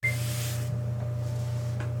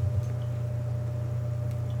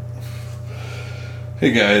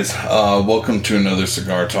Hey guys, welcome to another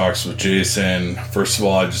Cigar Talks with Jason. First of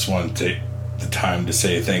all, I just want to take the time to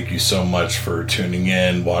say thank you so much for tuning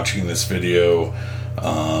in, watching this video.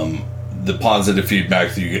 The positive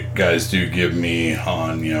feedback that you guys do give me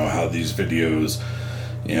on, how these videos,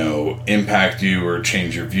 impact you or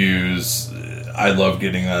change your views. I love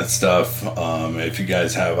getting that stuff. If you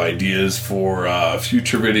guys have ideas for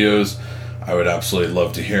future videos, I would absolutely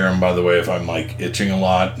love to hear them. By the way, if I'm itching a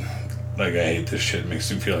lot, I hate this shit, it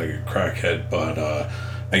makes me feel like a crackhead, but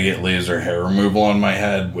I get laser hair removal on my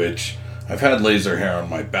head, which I've had laser hair on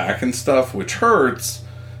my back and stuff, which hurts,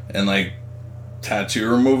 and tattoo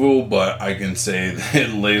removal, but I can say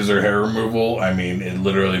that laser hair removal, it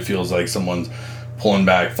literally feels like someone's pulling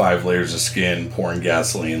back 5 layers of skin, pouring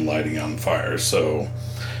gasoline, lighting on fire. So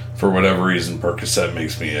for whatever reason, Percocet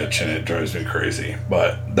makes me itch and it drives me crazy,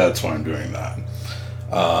 but that's why I'm doing that.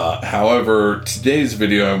 However, today's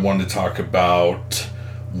video I want to talk about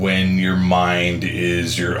when your mind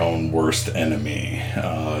is your own worst enemy.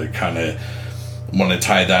 Kind of want to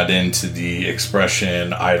tie that into the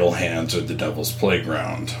expression idle hands are the devil's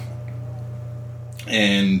playground.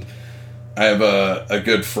 And I have a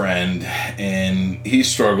good friend and he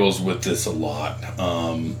struggles with this a lot.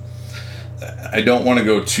 I don't want to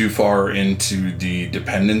go too far into the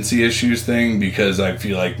dependency issues thing because I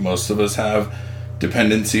feel like most of us have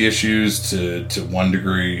dependency issues to one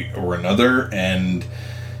degree or another, and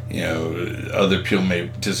other people may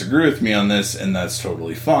disagree with me on this, and that's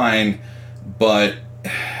totally fine, but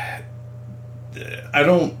I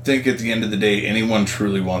don't think at the end of the day anyone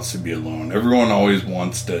truly wants to be alone. Everyone always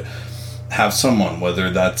wants to have someone,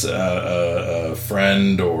 whether that's a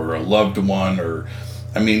friend or a loved one, or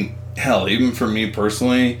hell, even for me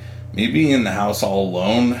personally, me being in the house all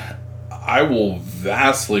alone, I will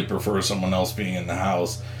vastly prefer someone else being in the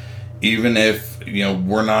house, even if,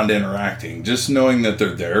 we're not interacting. Just knowing that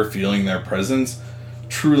they're there, feeling their presence,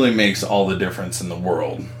 truly makes all the difference in the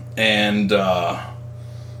world. And,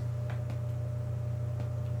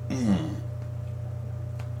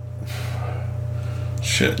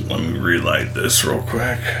 shit, let me relight this real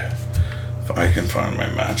quick. If I can find my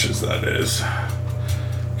matches, that is.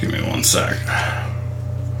 Give me 1 sec.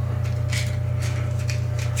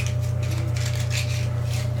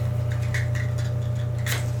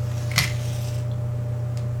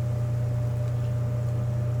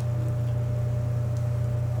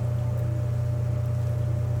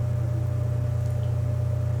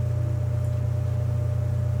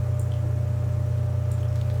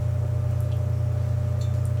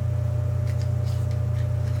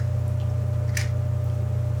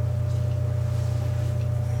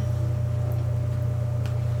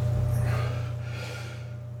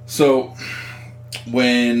 So,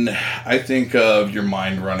 when I think of your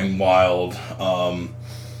mind running wild,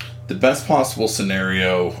 the best possible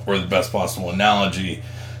scenario or the best possible analogy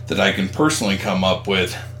that I can personally come up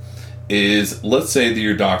with is, let's say that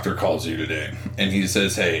your doctor calls you today and he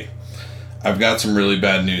says, hey, I've got some really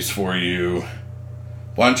bad news for you.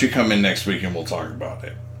 Why don't you come in next week and we'll talk about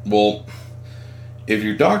it? Well, if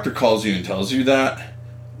your doctor calls you and tells you that,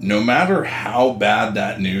 no matter how bad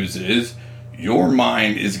that news is, your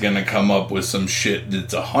mind is going to come up with some shit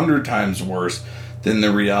that's 100 times worse than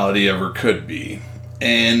the reality ever could be.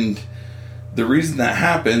 And the reason that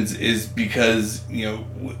happens is because,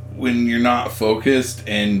 when you're not focused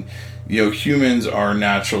and, humans are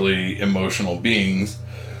naturally emotional beings,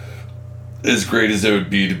 as great as it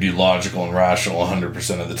would be to be logical and rational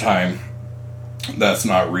 100% of the time, that's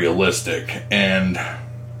not realistic. And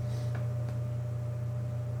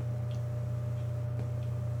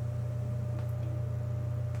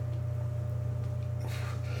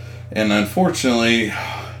unfortunately,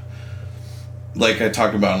 like I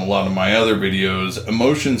talk about in a lot of my other videos,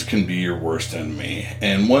 emotions can be your worst enemy.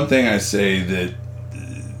 And one thing I say that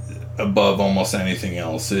above almost anything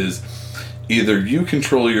else is either you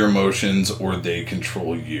control your emotions or they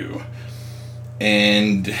control you.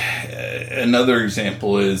 And another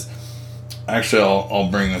example is, actually I'll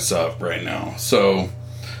bring this up right now. So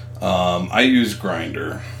I use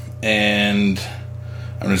Grindr, and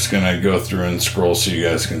I'm just going to go through and scroll so you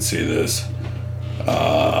guys can see this.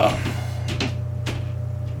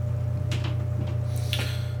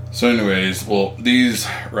 So anyways, well, these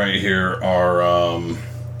right here are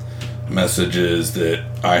messages that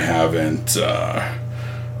I haven't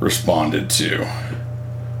responded to.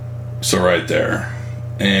 So right there.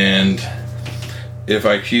 And if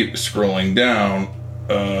I keep scrolling down,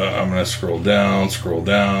 I'm going to scroll down.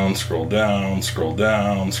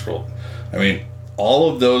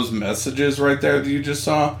 All of those messages right there that you just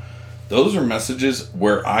saw, those are messages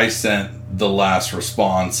where I sent the last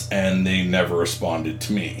response and they never responded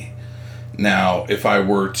to me. Now, if I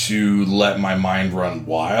were to let my mind run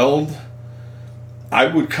wild, I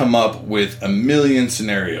would come up with a million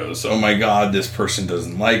scenarios. Oh my God, this person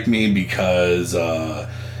doesn't like me because,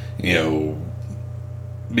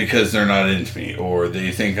 because they're not into me, or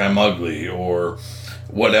they think I'm ugly, or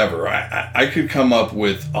whatever. I could come up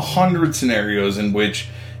with 100 scenarios in which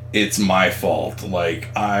it's my fault. Like,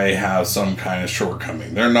 I have some kind of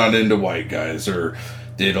shortcoming. They're not into white guys, or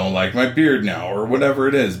they don't like my beard now, or whatever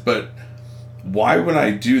it is. But why would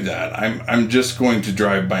I do that? I'm just going to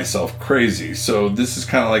drive myself crazy. So this is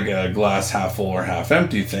kind of like a glass half full or half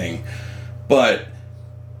empty thing. But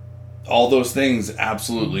all those things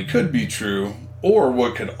absolutely could be true. Or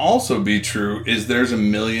what could also be true is there's a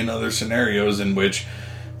million other scenarios in which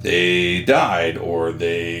they died, or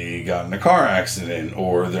they got in a car accident,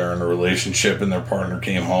 or they're in a relationship and their partner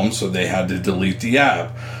came home so they had to delete the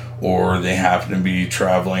app, or they happen to be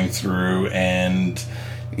traveling through and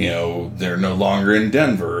they're no longer in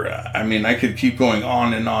Denver. I mean, I could keep going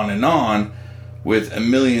on and on and on with a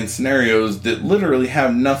million scenarios that literally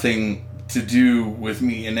have nothing to do with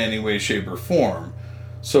me in any way, shape, or form.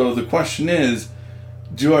 So the question is,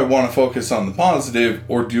 do I want to focus on the positive,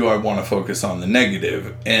 or do I want to focus on the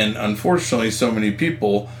negative? And unfortunately, so many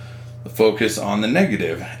people focus on the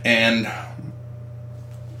negative. And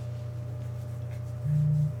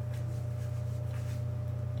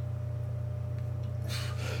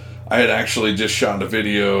I had actually just shot a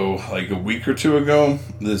video like a week or two ago.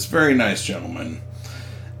 This very nice gentleman.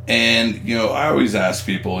 And, I always ask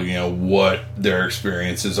people, what their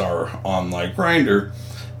experiences are on like Grindr.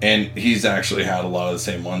 And he's actually had a lot of the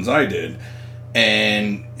same ones I did.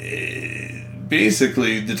 And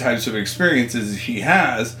basically the types of experiences he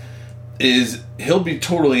has is he'll be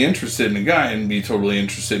totally interested in a guy and be totally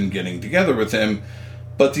interested in getting together with him.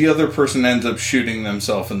 But the other person ends up shooting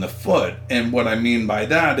themselves in the foot. And what I mean by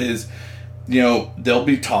that is, they'll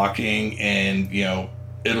be talking and,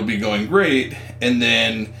 it'll be going great. And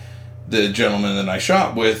then the gentleman that I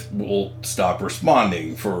shot with will stop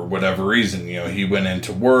responding for whatever reason. He went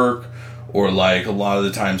into work, or like a lot of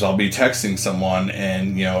the times I'll be texting someone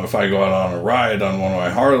and, if I go out on a ride on one of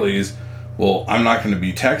my Harleys, well, I'm not going to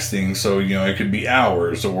be texting. So, it could be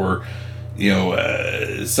hours, or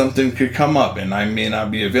something could come up and I may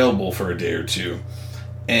not be available for a day or two.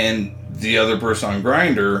 And the other person on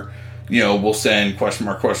Grindr, will send question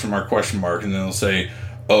mark, and then they'll say,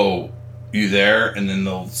 oh, you there? And then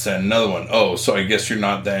they'll send another one. Oh, so I guess you're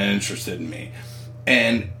not that interested in me.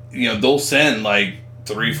 And, they'll send like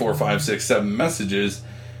 3, 4, 5, 6, 7 messages,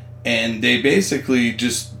 and they basically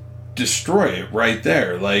just destroy it right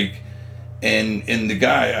there. Like, and the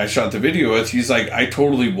guy I shot the video with, he's like, I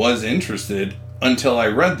totally was interested until I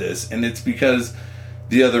read this. And it's because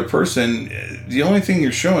the other person, the only thing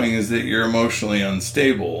you're showing is that you're emotionally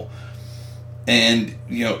unstable. And,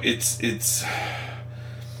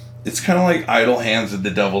 it's kind of like idle hands at the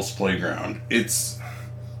devil's playground. It's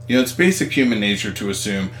basic human nature to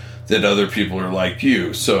assume that other people are like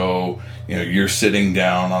you. So, you're sitting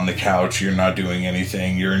down on the couch, you're not doing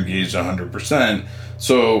anything, you're engaged 100%.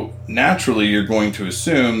 So naturally, you're going to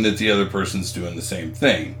assume that the other person's doing the same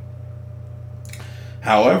thing.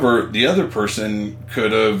 However, the other person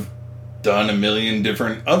could have done a million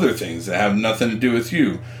different other things that have nothing to do with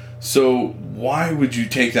you. So why would you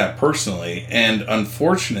take that personally? And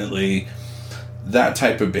unfortunately, that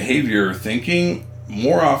type of behavior or thinking,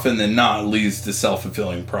 more often than not, leads to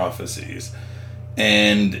self-fulfilling prophecies.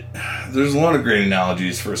 And there's a lot of great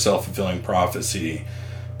analogies for self-fulfilling prophecy.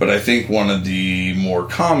 But I think one of the more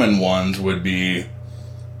common ones would be,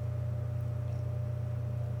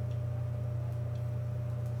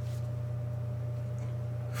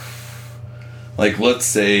 like, let's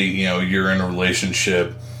say, you're in a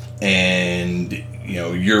relationship and,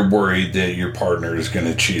 you're worried that your partner is going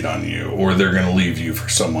to cheat on you, or they're going to leave you for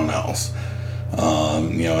someone else.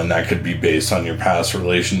 And that could be based on your past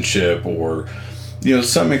relationship, or,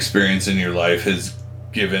 some experience in your life has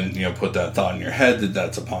put that thought in your head that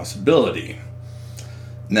that's a possibility.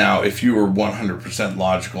 Now, if you were 100%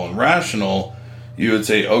 logical and rational, you would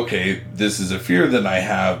say, okay, this is a fear that I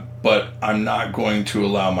have, but I'm not going to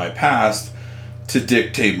allow my past to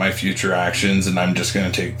dictate my future actions, and I'm just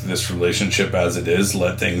going to take this relationship as it is,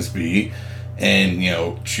 let things be, and,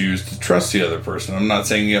 choose to trust the other person. I'm not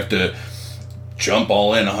saying you have to jump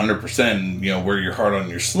all in 100% and, wear your heart on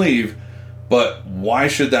your sleeve, but why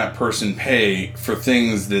should that person pay for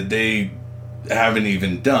things that they haven't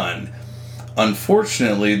even done?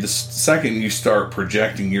 Unfortunately, the second you start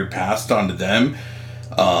projecting your past onto them,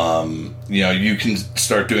 You can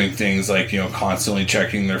start doing things like, constantly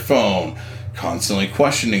checking their phone, constantly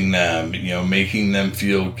questioning them, making them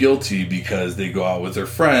feel guilty because they go out with their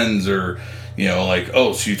friends, or, like,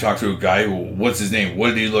 oh, so you talk to a guy, what's his name? What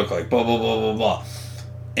did he look like? Blah, blah, blah, blah, blah.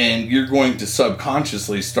 And you're going to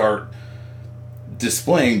subconsciously start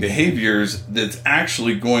displaying behaviors that's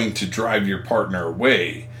actually going to drive your partner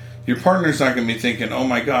away. Your partner's not going to be thinking, oh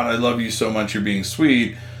my God, I love you so much, you're being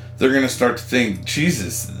sweet. They're going to start to think,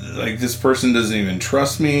 Jesus, like, this person doesn't even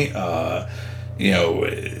trust me.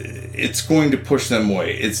 It's going to push them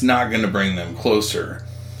away. It's not going to bring them closer.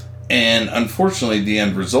 And unfortunately, the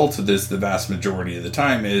end result of this, the vast majority of the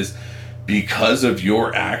time, is because of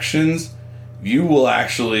your actions, you will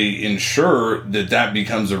actually ensure that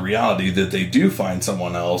becomes a reality, that they do find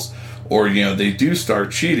someone else, or, they do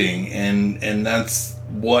start cheating. And that's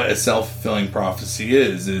what a self-fulfilling prophecy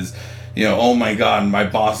is, oh my God, my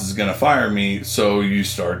boss is going to fire me. So you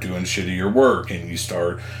start doing shittier work, and you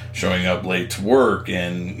start showing up late to work,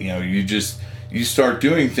 and, you start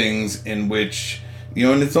doing things in which,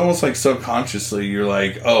 and it's almost like subconsciously you're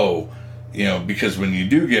like, oh, because when you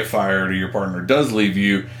do get fired or your partner does leave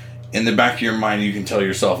you, in the back of your mind, you can tell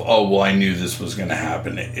yourself, oh, well, I knew this was going to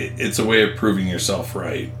happen. It's a way of proving yourself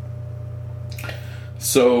right.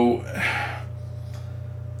 So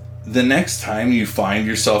the next time you find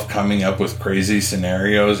yourself coming up with crazy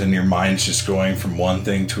scenarios and your mind's just going from one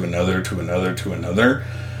thing to another, to another, to another,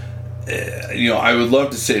 I would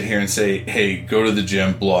love to sit here and say, hey, go to the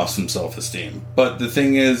gym, blow off some self-esteem. But the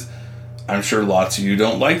thing is, I'm sure lots of you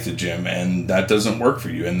don't like the gym, and that doesn't work for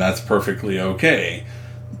you, and that's perfectly okay.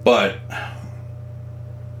 But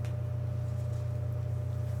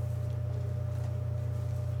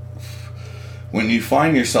when you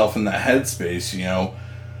find yourself in that headspace,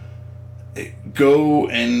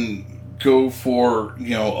 go for,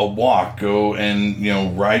 a walk, go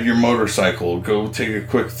and, ride your motorcycle, go take a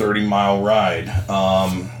quick 30-mile ride,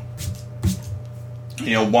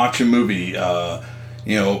 watch a movie,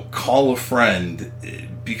 call a friend,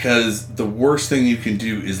 because the worst thing you can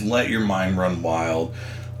do is let your mind run wild,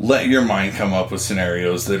 let your mind come up with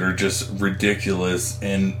scenarios that are just ridiculous.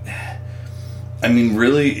 And I mean,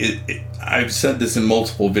 really, I've said this in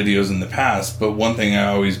multiple videos in the past, but one thing I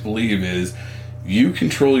always believe is you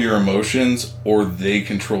control your emotions or they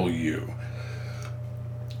control you.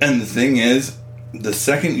 And the thing is, the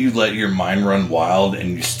second you let your mind run wild and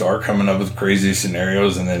you start coming up with crazy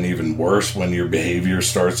scenarios, and then even worse, when your behavior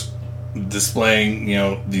starts displaying,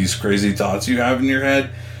 these crazy thoughts you have in your head,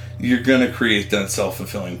 you're going to create that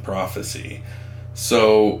self-fulfilling prophecy.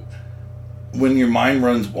 So when your mind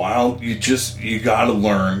runs wild, you got to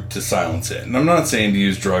learn to silence it. And I'm not saying to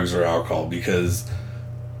use drugs or alcohol, because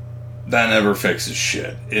that never fixes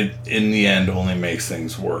shit. It, in the end, only makes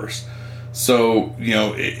things worse. So,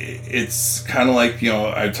 it's kind of like,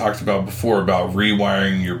 I've talked about before about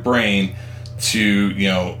rewiring your brain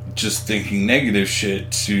to, just thinking negative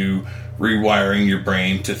shit, to rewiring your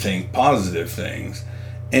brain to think positive things.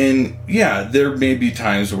 And yeah, there may be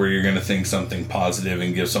times where you're going to think something positive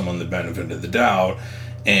and give someone the benefit of the doubt,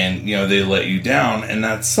 and, they let you down, and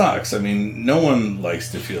that sucks. I mean, no one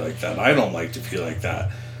likes to feel like that. I don't like to feel like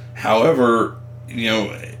that. However,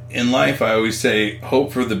 in life, I always say,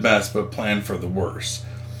 hope for the best, but plan for the worst.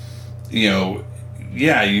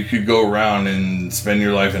 Yeah, you could go around and spend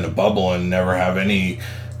your life in a bubble and never have any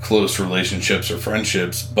close relationships or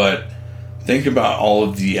friendships, but think about all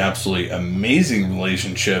of the absolutely amazing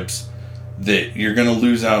relationships that you're going to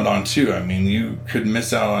lose out on too. I mean, you could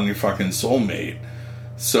miss out on your fucking soulmate.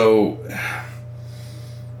 So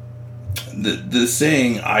the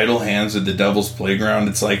saying, idle hands are the devil's playground,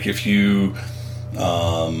 it's like if you,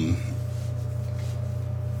 let me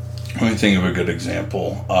think of a good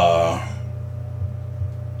example.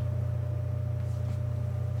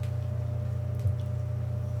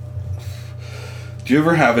 Do you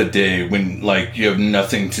ever have a day when, like, you have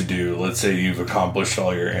nothing to do? Let's say you've accomplished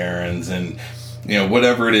all your errands, and,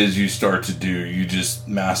 whatever it is you start to do, you just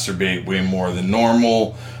masturbate way more than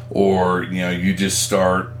normal, or, you just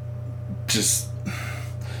start,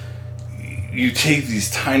 you take these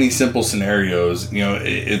tiny, simple scenarios.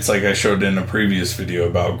 It's like I showed in a previous video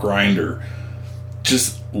about Grindr.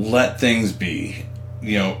 Just let things be.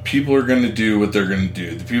 People are going to do what they're going to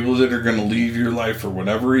do. The people that are going to leave your life for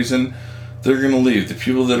whatever reason, they're going to leave. The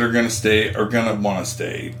people that are going to stay are going to want to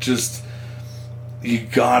stay. You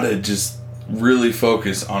gotta just really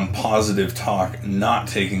focus on positive talk, not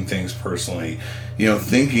taking things personally.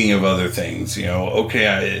 Thinking of other things.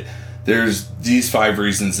 There's these 5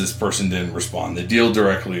 reasons this person didn't respond. They deal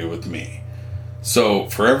directly with me. So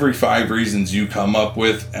for every 5 reasons you come up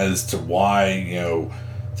with as to why,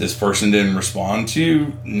 this person didn't respond to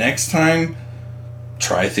you, next time,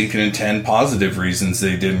 try thinking of 10 positive reasons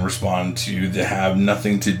they didn't respond to you that have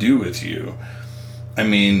nothing to do with you. I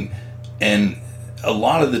mean, and a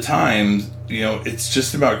lot of the times, it's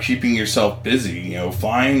just about keeping yourself busy.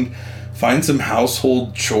 Find some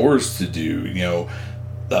household chores to do.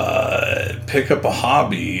 Pick up a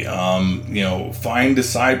hobby. Find a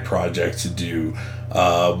side project to do.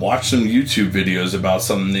 Watch some YouTube videos about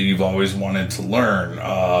something that you've always wanted to learn.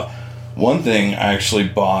 One thing I actually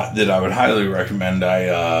bought that I would highly recommend.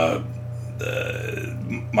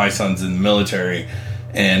 My son's in the military,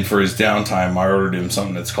 and for his downtime, I ordered him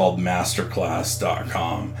something that's called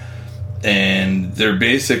masterclass.com. And they're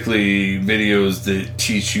basically videos that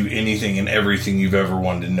teach you anything and everything you've ever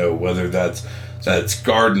wanted to know, whether that's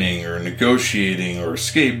gardening or negotiating or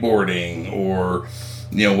skateboarding or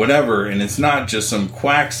whatever. And it's not just some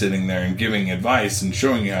quack sitting there and giving advice and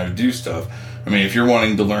showing you how to do stuff. I mean, if you're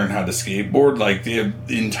wanting to learn how to skateboard, like, they have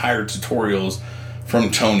entire tutorials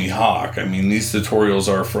from Tony Hawk. I mean, these tutorials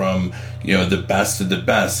are from the best of the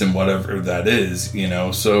best and whatever that is.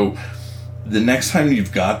 So the next time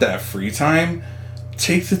you've got that free time,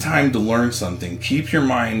 take the time to learn something. Keep your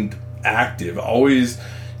mind active. Always,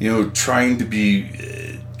 try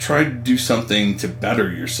to do something to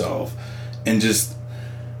better yourself. And just,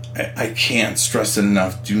 I can't stress it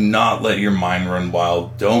enough. Do not let your mind run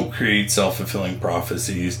wild. Don't create self-fulfilling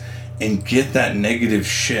prophecies, and get that negative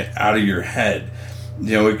shit out of your head.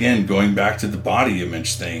 Again, going back to the body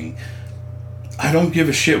image thing, I don't give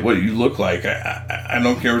a shit what you look like. I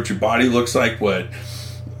don't care what your body looks like, what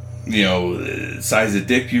size of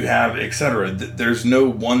dick you have, etc. There's no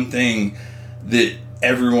one thing that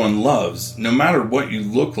everyone loves. No matter what you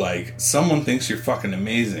look like, someone thinks you're fucking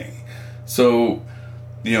amazing. So,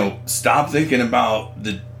 stop thinking about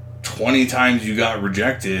the 20 times you got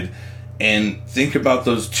rejected, and think about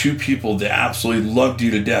those 2 people that absolutely loved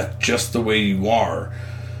you to death just the way you are.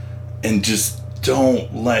 And just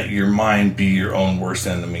don't let your mind be your own worst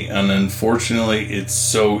enemy. And unfortunately, it's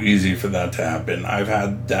so easy for that to happen. I've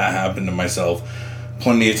had that happen to myself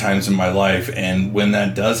plenty of times in my life. And when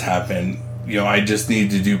that does happen, I just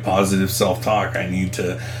need to do positive self-talk. I need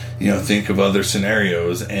to, think of other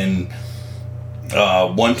scenarios. And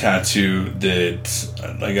one tattoo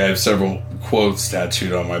that, I have several quotes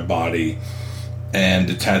tattooed on my body, and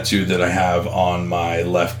a tattoo that I have on my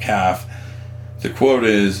left calf, the quote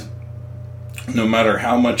is, "No matter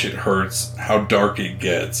how much it hurts, how dark it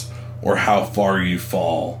gets, or how far you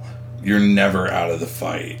fall, you're never out of the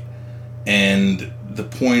fight." And the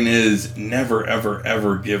point is, never, ever,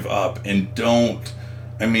 ever give up. And don't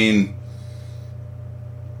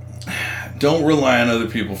rely on other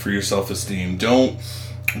people for your self-esteem. Don't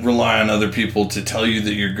rely on other people to tell you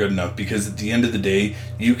that you're good enough, because at the end of the day,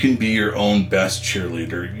 you can be your own best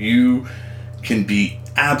cheerleader. You can be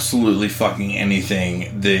absolutely fucking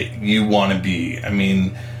anything that you want to be. I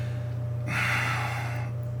mean,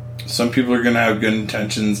 some people are going to have good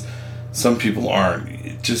intentions, some people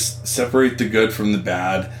aren't. Just separate the good from the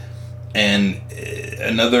bad. And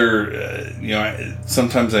another,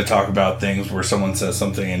 sometimes I talk about things where someone says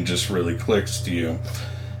something and just really clicks to you.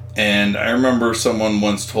 And I remember someone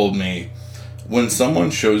once told me, when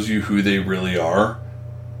someone shows you who they really are,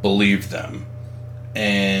 believe them.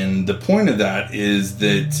 And the point of that is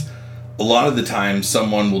that a lot of the time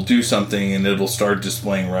someone will do something and it'll start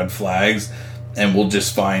displaying red flags, and we'll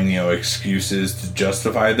just find, excuses to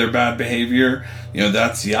justify their bad behavior.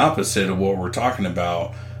 That's the opposite of what we're talking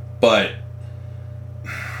about. But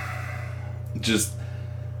just,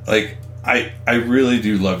 I really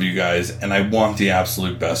do love you guys, and I want the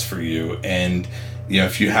absolute best for you. And,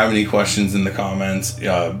 if you have any questions in the comments,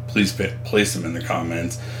 please place them in the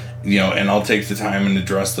comments, and I'll take the time and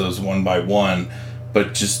address those one by one.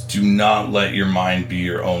 But just do not let your mind be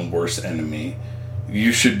your own worst enemy.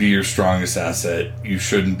 You should be your strongest asset. You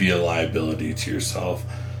shouldn't be a liability to yourself.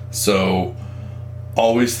 So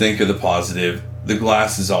always think of the positive. The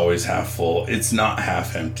glass is always half full. It's not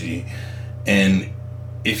half empty. And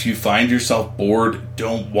if you find yourself bored,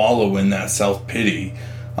 don't wallow in that self-pity.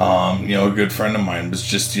 A good friend of mine was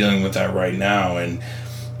just dealing with that right now, and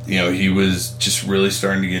he was just really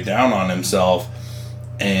starting to get down on himself.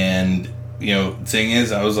 And thing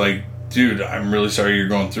is, I was like, dude, I'm really sorry you're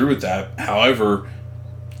going through with that. However,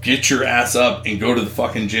 get your ass up and go to the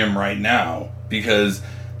fucking gym right now, because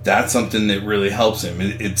that's something that really helps him.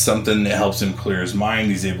 It's something that helps him clear his mind.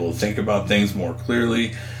 He's able to think about things more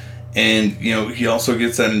clearly. And, he also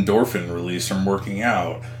gets that endorphin release from working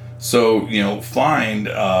out. So, find,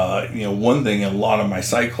 one thing, a lot of my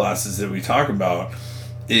psych classes that we talk about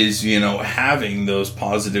is, having those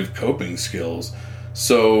positive coping skills.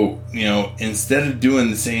 So, instead of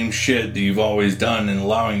doing the same shit that you've always done and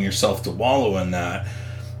allowing yourself to wallow in that,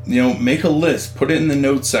 make a list, put it in the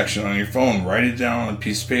notes section on your phone, write it down on a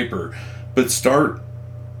piece of paper, but start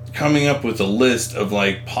coming up with a list of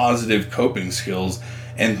like positive coping skills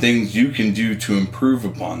and things you can do to improve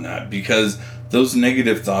upon that, because those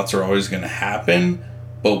negative thoughts are always going to happen,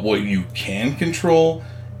 but what you can control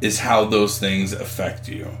is how those things affect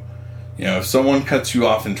you. If someone cuts you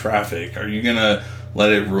off in traffic, are you going to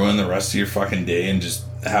let it ruin the rest of your fucking day and just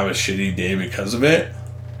have a shitty day because of it?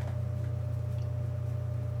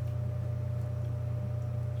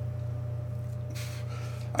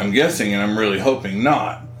 I'm guessing, and I'm really hoping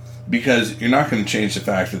not, because you're not going to change the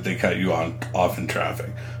fact that they cut you off in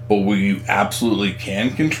traffic. But what you absolutely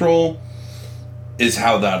can control is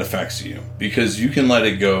how that affects you, because you can let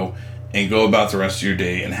it go and go about the rest of your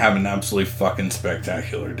day and have an absolutely fucking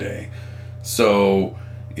spectacular day. So,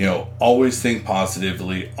 always think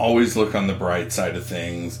positively, always look on the bright side of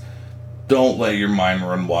things. Don't let your mind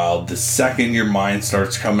run wild. The second your mind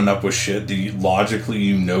starts coming up with shit that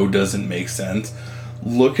logically doesn't make sense,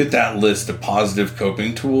 look at that list of positive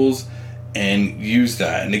coping tools and use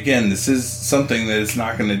that. And again, this is something that is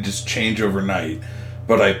not going to just change overnight.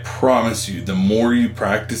 But I promise you, the more you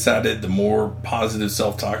practice at it, the more positive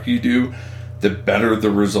self-talk you do, the better the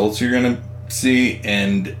results you're going to see.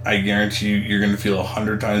 And I guarantee you're going to feel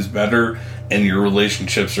 100 times better, and your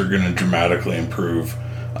relationships are going to dramatically improve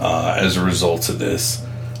as a result of this.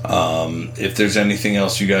 If there's anything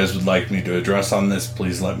else you guys would like me to address on this,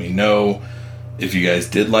 please let me know. If you guys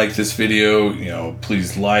did like this video,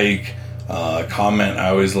 please comment. I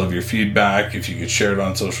always love your feedback. If you could share it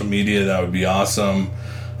on social media, that would be awesome.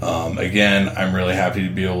 Again, I'm really happy to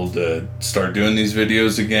be able to start doing these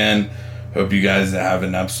videos again. Hope you guys have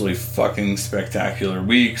an absolutely fucking spectacular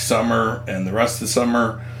week, summer, and the rest of the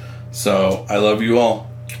summer. So, I love you all.